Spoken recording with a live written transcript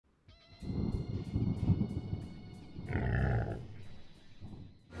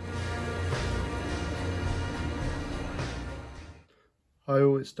Hi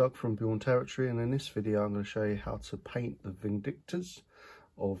all, it's Doug from Beyond Territory, and in this video I'm going to show you how to paint the Vindictors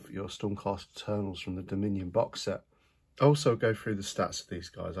of your Stormcast Eternals from the Dominion box set. I also go through the stats of these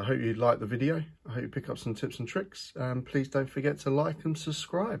guys. I hope you like the video, I hope you pick up some tips and tricks, and please don't forget to like and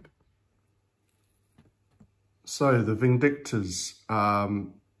subscribe. So the Vindictors,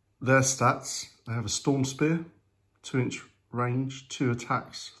 their stats, they have a Storm Spear, 2-inch range, 2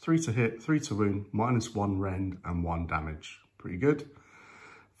 attacks, 3 to hit, 3 to wound, -1 rend and 1 damage. Pretty good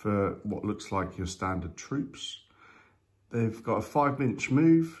for what looks like your standard troops. They've got a 5-inch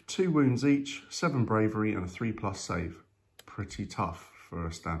move, 2 wounds each, 7 bravery and a 3+ save. Pretty tough for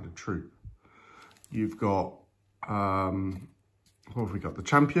a standard troop. You've got, what have we got? The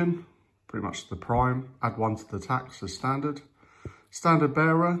champion, pretty much the prime, add 1 to the attacks as standard. Standard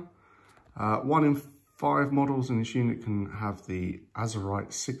bearer, 1 in 5 models in this unit can have the Azurite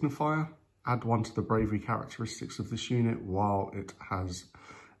signifier. Add 1 to the bravery characteristics of this unit while it has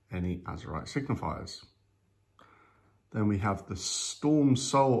any Azurite signifiers. Then we have the Storm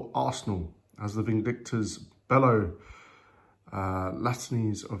Soul Arsenal as the Vindictors bellow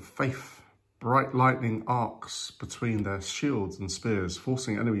litanies of faith, bright lightning arcs between their shields and spears,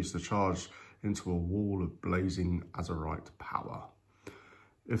 forcing enemies to charge into a wall of blazing Azurite power.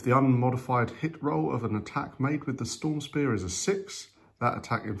 If the unmodified hit roll of an attack made with the Storm Spear is a 6, that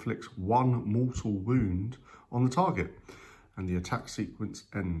attack inflicts 1 mortal wound on the target, and the attack sequence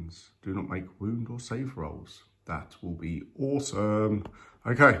ends. Do not make wound or save rolls. That will be awesome.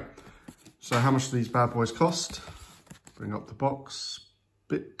 Okay, so how much do these bad boys cost? Bring up the box.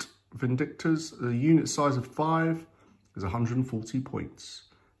 Bit Vindictors, a unit size of 5 is 140 points.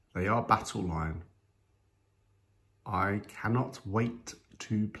 They are battle line. I cannot wait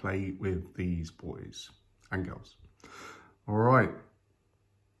to play with these boys and girls. All right,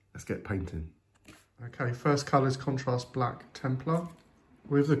 let's get painting. Okay, first colour is Contrast Black Templar.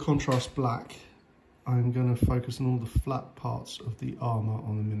 With the Contrast Black, I'm going to focus on all the flat parts of the armour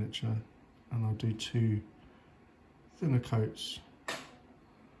on the miniature, and I'll do 2 thinner coats.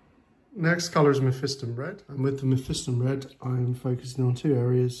 Next colour is Mephiston Red, and with the Mephiston Red, I'm focusing on 2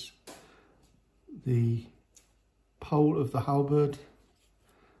 areas. The pole of the halberd,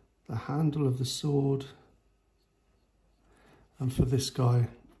 the handle of the sword, and for this guy,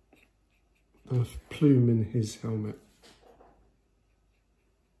 the plume in his helmet.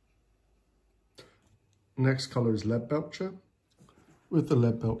 Next colour is Lead Belcher. With the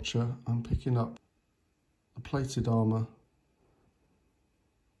Lead Belcher, I'm picking up the plated armour,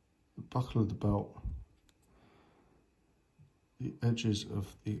 the buckle of the belt, the edges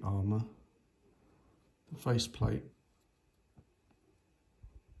of the armour, the faceplate,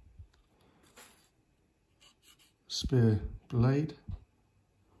 spear blade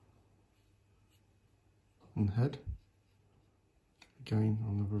and head, again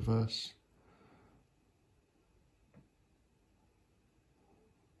on the reverse,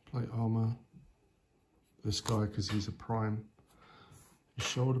 plate armour, this guy because he's a prime, his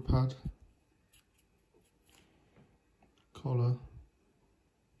shoulder pad, collar,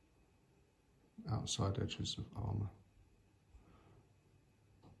 outside edges of armour.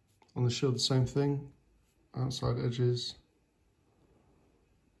 On the shield the same thing, outside edges,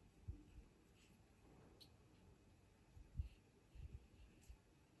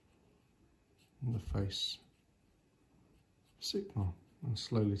 and the face. Sigmar, and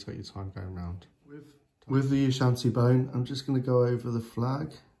slowly take your time going around. With the Ushanti bone, I'm just going to go over the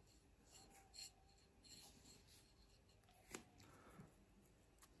flag.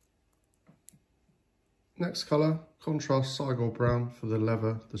 Next colour, Contrast Cygor Brown for the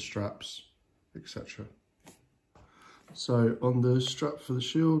leather, the straps, etc. So on the strap for the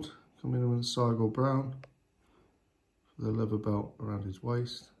shield, come in with Cygor Brown for the leather belt around his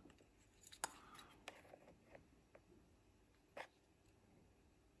waist.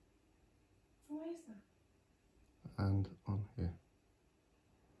 What is that? And on here.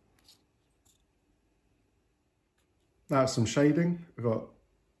 Now some shading. I've got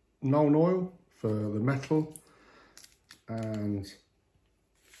Nuln Oil for the metal, and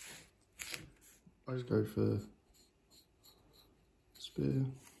I just go for spear.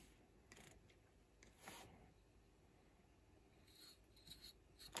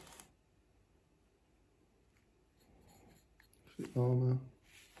 Fit armour.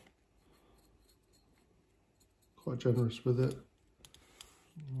 Quite generous with it.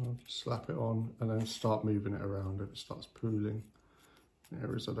 I'll just slap it on and then start moving it around if it starts pooling in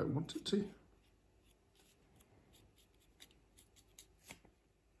areas I don't want it to.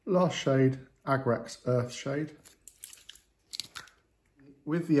 Last shade, Agrax Earth Shade.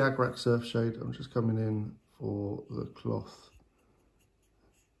 With the Agrax Earth Shade, I'm just coming in for the cloth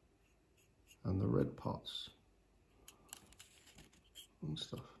and the red parts and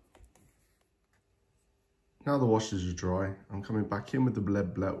stuff. Now the washes are dry, I'm coming back in with the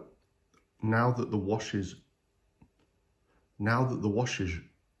lead belt. Now that the washes, I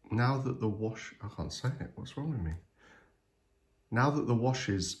can't say it, what's wrong with me? Now that the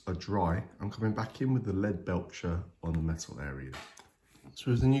washes are dry, I'm coming back in with the lead belcher on the metal area.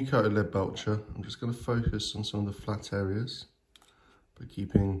 So with the new coated lead belcher, I'm just going to focus on some of the flat areas, but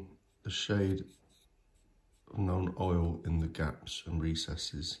keeping the shade of known oil in the gaps and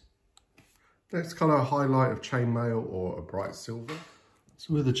recesses. Next colour, a highlight of chainmail or a bright silver.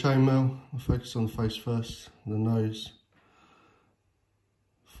 So with the chainmail, I'll focus on the face first, the nose,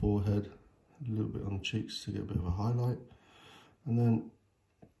 forehead, a little bit on the cheeks to get a bit of a highlight. And then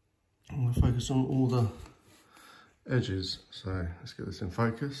I'm going to focus on all the edges. So let's get this in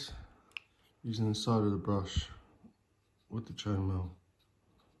focus. Using the side of the brush with the chainmail.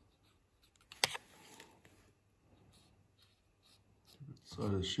 Side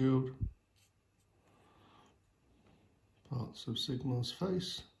of the shield. Parts of Sigmar's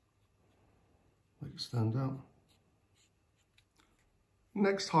face. Make it stand out.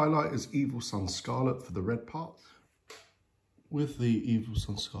 Next highlight is Evil Sun Scarlet for the red part. With the Evil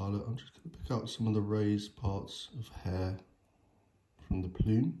Sun Scarlet, I'm just going to pick out some of the raised parts of hair from the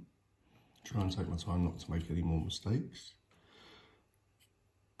plume. Try and take my time not to make any more mistakes.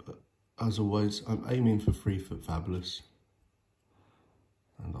 But as always, I'm aiming for 3 foot fabulous.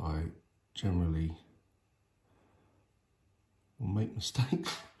 And I generally will make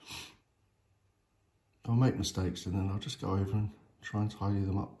mistakes. I'll make mistakes and then I'll just go over and try and tidy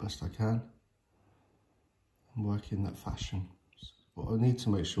them up best I can. And work in that fashion. What I need to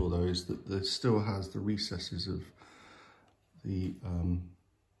make sure though is that there still has the recesses of the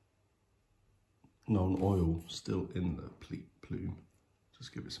non-oil still in the plume.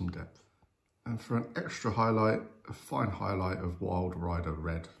 Just give it some depth. And for an extra highlight, a fine highlight of Wild Rider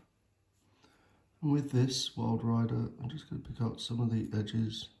Red. And with this Wild Rider, I'm just going to pick out some of the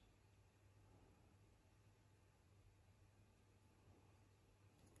edges.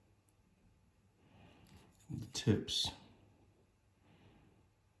 And the tips.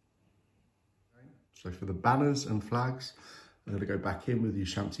 So for the banners and flags, I'm going to go back in with the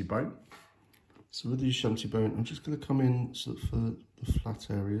Ushabti bone. So with the Ushabti bone, I'm just going to come in sort of for the flat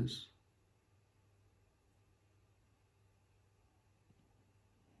areas.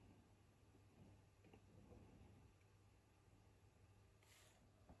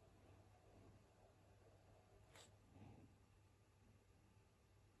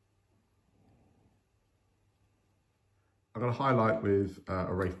 I'm going to highlight with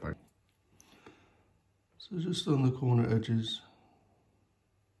a wraith bone. So just on the corner edges.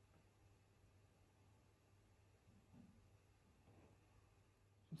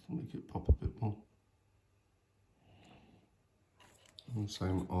 Just to make it pop a bit more. And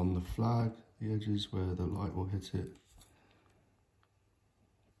same on the flag, the edges where the light will hit it.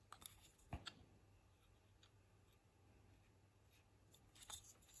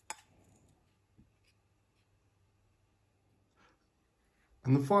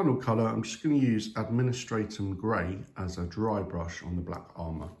 And the final colour, I'm just going to use Administratum Grey as a dry brush on the black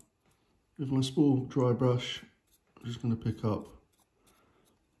armour. With my small dry brush, I'm just going to pick up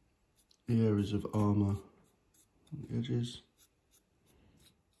the areas of armour on the edges.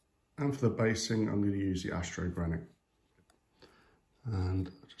 And for the basing, I'm going to use the Astro Granite.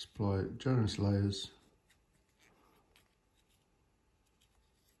 And just apply generous layers.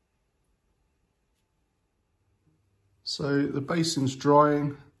 So the basin's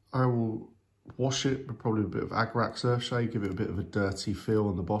drying. I will wash it with probably a bit of Agrax Earthshade, give it a bit of a dirty feel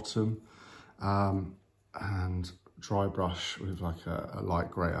on the bottom, and dry brush with like a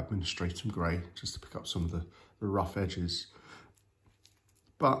light grey, Administratum Grey, just to pick up some of the rough edges.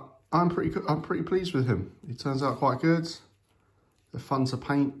 But I'm pretty pleased with him. He turns out quite good. They're fun to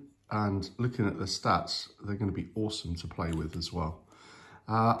paint, and looking at the stats, they're going to be awesome to play with as well.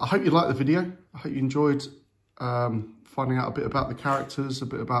 I hope you liked the video. I hope you enjoyed finding out a bit about the characters, a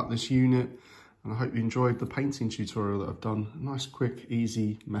bit about this unit, and I hope you enjoyed the painting tutorial that I've done. A nice, quick,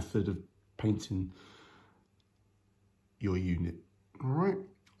 easy method of painting your unit. All right,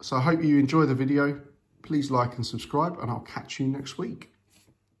 so I hope you enjoy the video. Please like and subscribe, and I'll catch you next week.